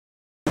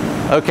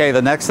Okay,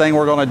 the next thing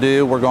we're going to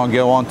do, we're going to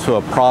go on to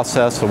a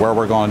process where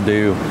we're going to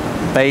do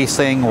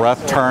facing,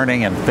 rough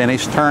turning, and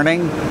finish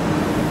turning.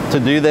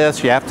 To do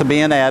this, you have to be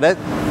in edit.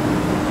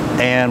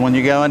 And when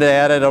you go into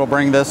edit, it'll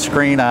bring this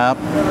screen up.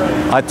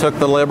 I took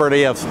the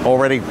liberty of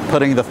already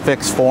putting the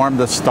fixed form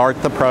to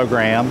start the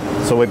program.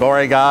 So we've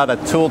already got a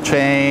tool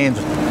change,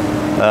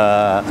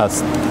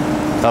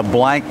 a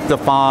blank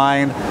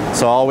defined.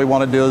 So all we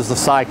want to do is the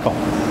cycle.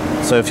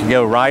 So if you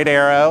go right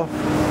arrow,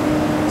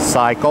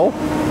 cycle,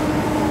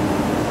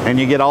 and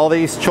you get all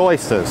these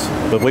choices.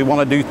 But we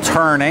want to do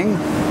turning.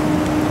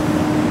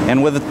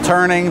 And with the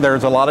turning,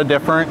 there's a lot of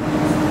different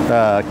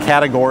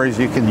categories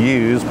you can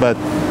use, but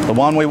the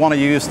one we want to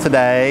use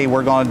today,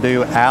 we're going to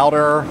do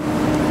outer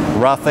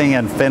roughing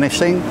and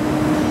finishing,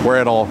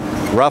 where it'll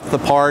rough the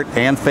part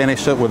and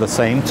finish it with the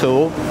same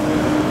tool.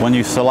 When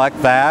you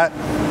select that,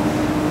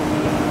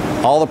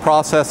 all the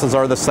processes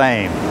are the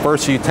same.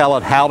 First you tell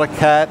it how to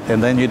cut,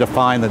 and then you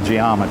define the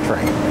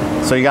geometry.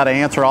 So you got to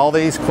answer all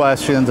these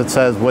questions. It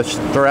says which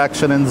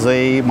direction in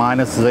Z,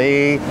 minus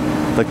Z.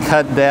 The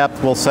cut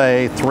depth will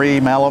say 3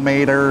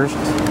 millimeters.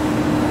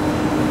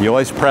 You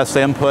always press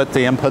input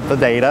to input the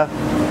data.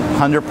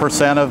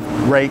 100%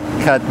 of rate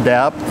cut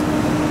depth.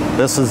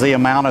 This is the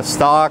amount of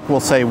stock. We'll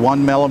say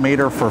 1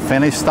 millimeter for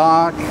finished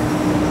stock,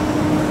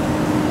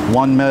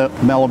 1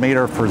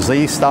 millimeter for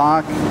Z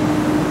stock.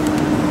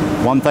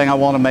 One thing I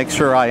want to make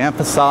sure I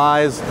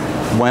emphasize,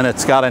 when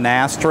it's got an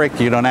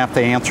asterisk, you don't have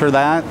to answer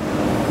that.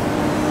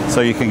 So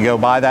you can go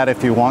by that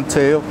if you want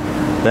to.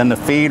 Then the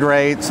feed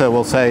rate, so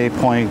we'll say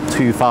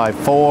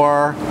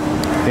 0.254,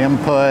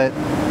 input.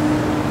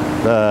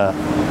 The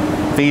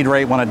feed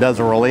rate when it does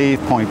a relief,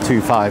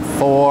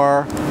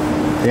 0.254,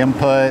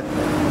 input.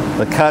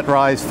 The cut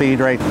rise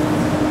feed rate,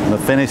 the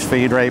finished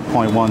feed rate,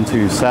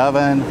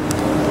 0.127.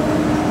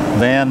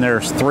 Then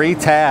there's 3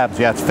 tabs,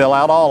 you have to fill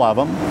out all of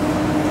them.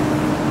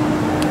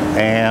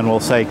 And we'll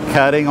say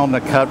cutting on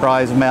the cut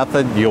rise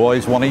method, you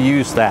always want to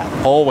use that,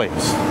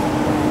 always.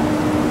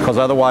 Because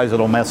otherwise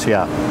it'll mess you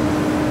up.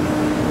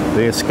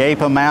 The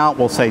escape amount,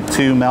 we'll say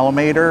 2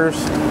 millimeters.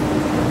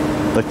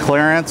 The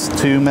clearance,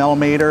 2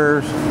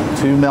 millimeters,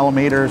 2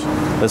 millimeters.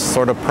 This is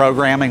sort of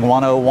programming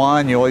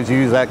 101. You always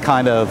use that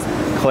kind of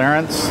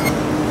clearance.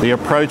 The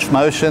approach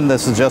motion,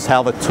 this is just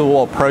how the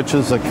tool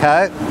approaches the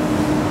cut.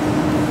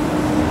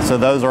 So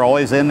those are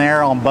always in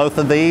there on both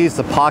of these.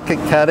 The pocket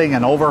cutting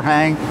and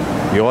overhang,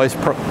 you always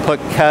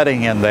put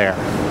cutting in there.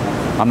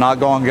 I'm not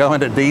going to go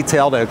into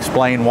detail to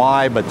explain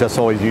why, but just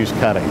always use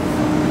cutting.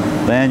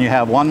 Then you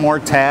have one more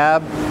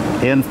tab,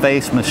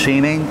 in-face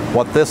machining.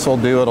 What this will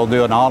do, it'll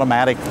do an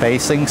automatic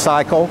facing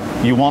cycle.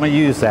 You want to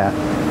use that.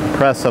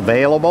 Press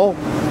available,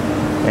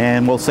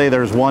 and we'll see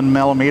there's 1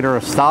 millimeter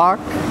of stock.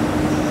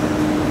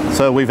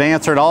 So we've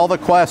answered all the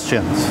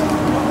questions.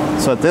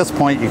 So at this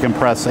point you can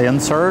press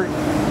insert.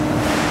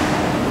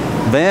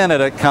 Then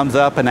it comes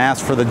up and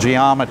asks for the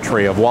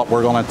geometry of what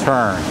we're going to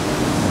turn.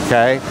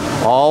 Okay?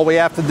 All we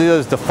have to do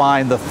is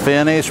define the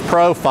finished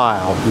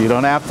profile. You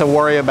don't have to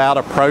worry about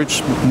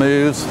approach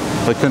moves.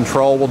 The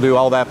control will do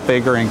all that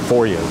figuring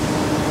for you.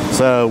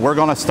 So we're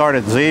going to start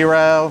at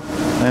 0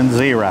 and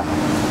 0.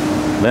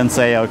 Then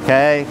say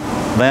OK.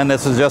 Then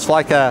this is just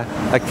like a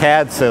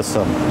CAD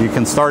system. You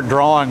can start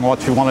drawing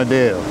what you want to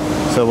do.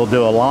 So we'll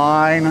do a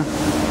line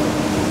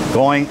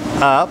going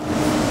up.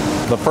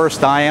 The first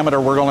diameter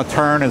we're going to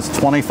turn is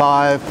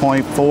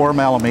 25.4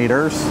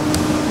 millimeters.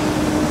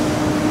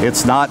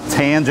 It's not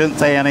tangent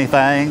to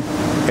anything,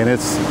 and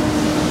it's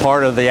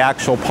part of the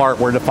actual part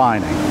we're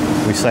defining.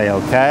 We say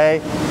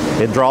OK.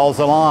 It draws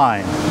a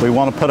line. We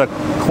want to put a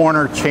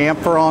corner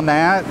chamfer on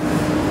that.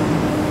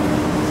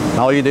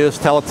 All you do is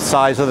tell it the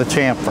size of the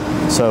chamfer.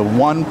 So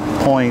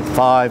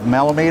 1.5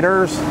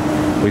 millimeters.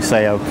 We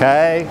say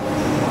OK.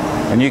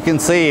 And you can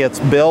see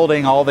it's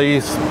building all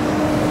these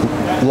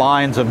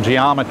lines of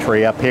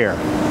geometry up here.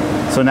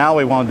 So now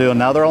we want to do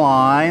another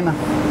line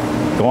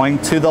going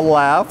to the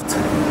left.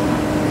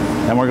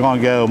 And we're going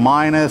to go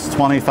minus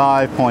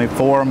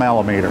 25.4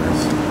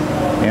 millimeters.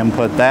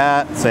 Input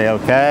that, say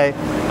OK.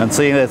 And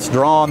see, it's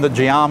drawn the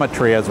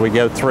geometry as we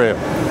go through.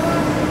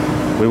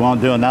 We want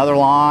to do another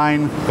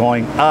line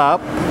going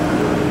up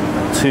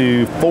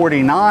to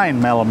 49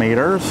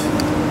 millimeters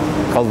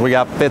because we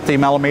got 50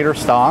 millimeter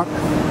stock.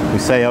 We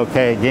say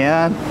OK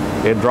again.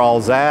 It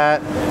draws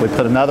that. We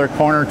put another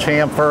corner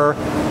chamfer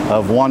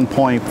of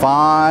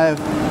 1.5.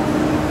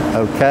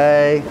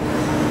 OK.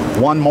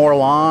 One more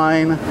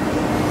line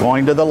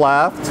going to the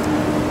left,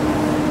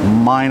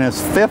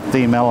 minus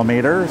 50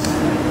 millimeters,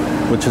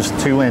 which is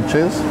 2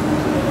 inches.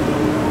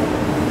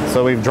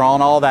 So we've drawn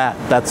all that.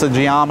 That's the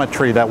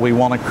geometry that we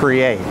want to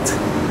create.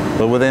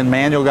 But within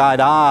Manual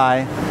Guide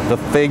I, the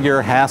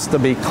figure has to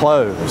be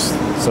closed.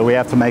 So we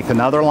have to make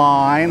another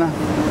line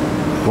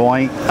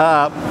going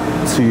up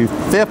to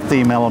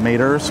 50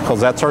 millimeters, because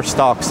that's our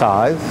stock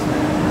size.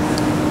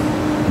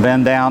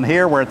 Then down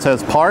here where it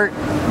says part,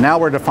 now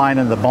we're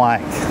defining the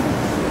blank.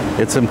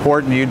 It's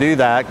important you do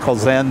that,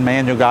 because then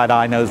Manual Guide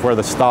I knows where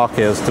the stock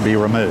is to be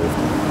removed.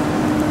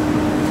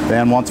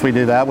 Then once we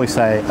do that, we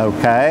say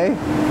OK.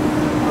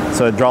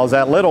 So it draws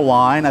that little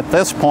line. At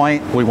this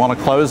point, we want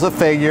to close the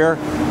figure.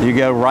 You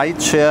go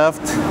right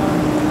shift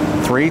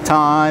 3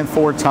 times,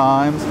 4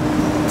 times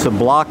to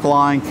block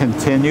line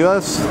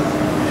continuous.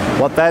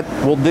 What that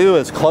will do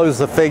is close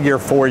the figure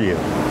for you.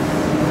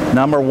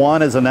 Number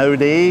 1 is an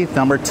OD,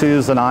 number 2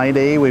 is an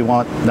ID. We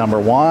want number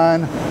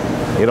 1.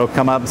 It'll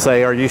come up and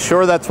say, are you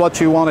sure that's what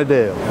you want to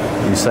do?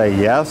 You say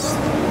yes.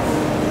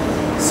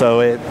 So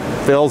it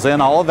fills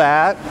in all of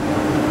that.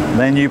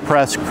 Then you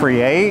press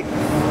create.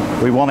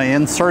 We want to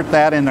insert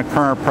that in the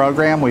current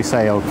program. We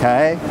say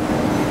okay.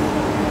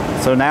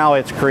 So now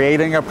it's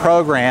creating a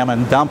program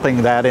and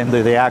dumping that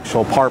into the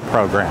actual part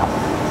program.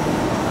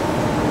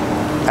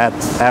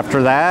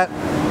 After that,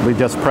 we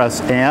just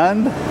press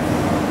end.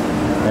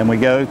 And we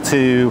go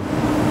to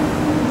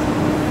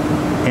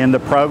end the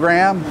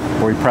program,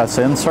 where we press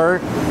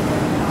insert.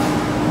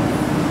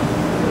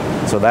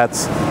 So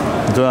that's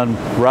doing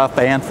rough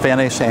and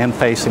finish and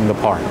facing the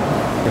part.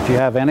 If you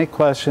have any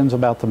questions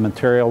about the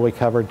material we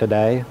covered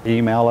today,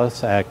 email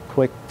us at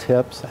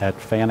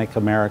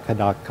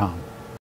quicktips@fanucamerica.com.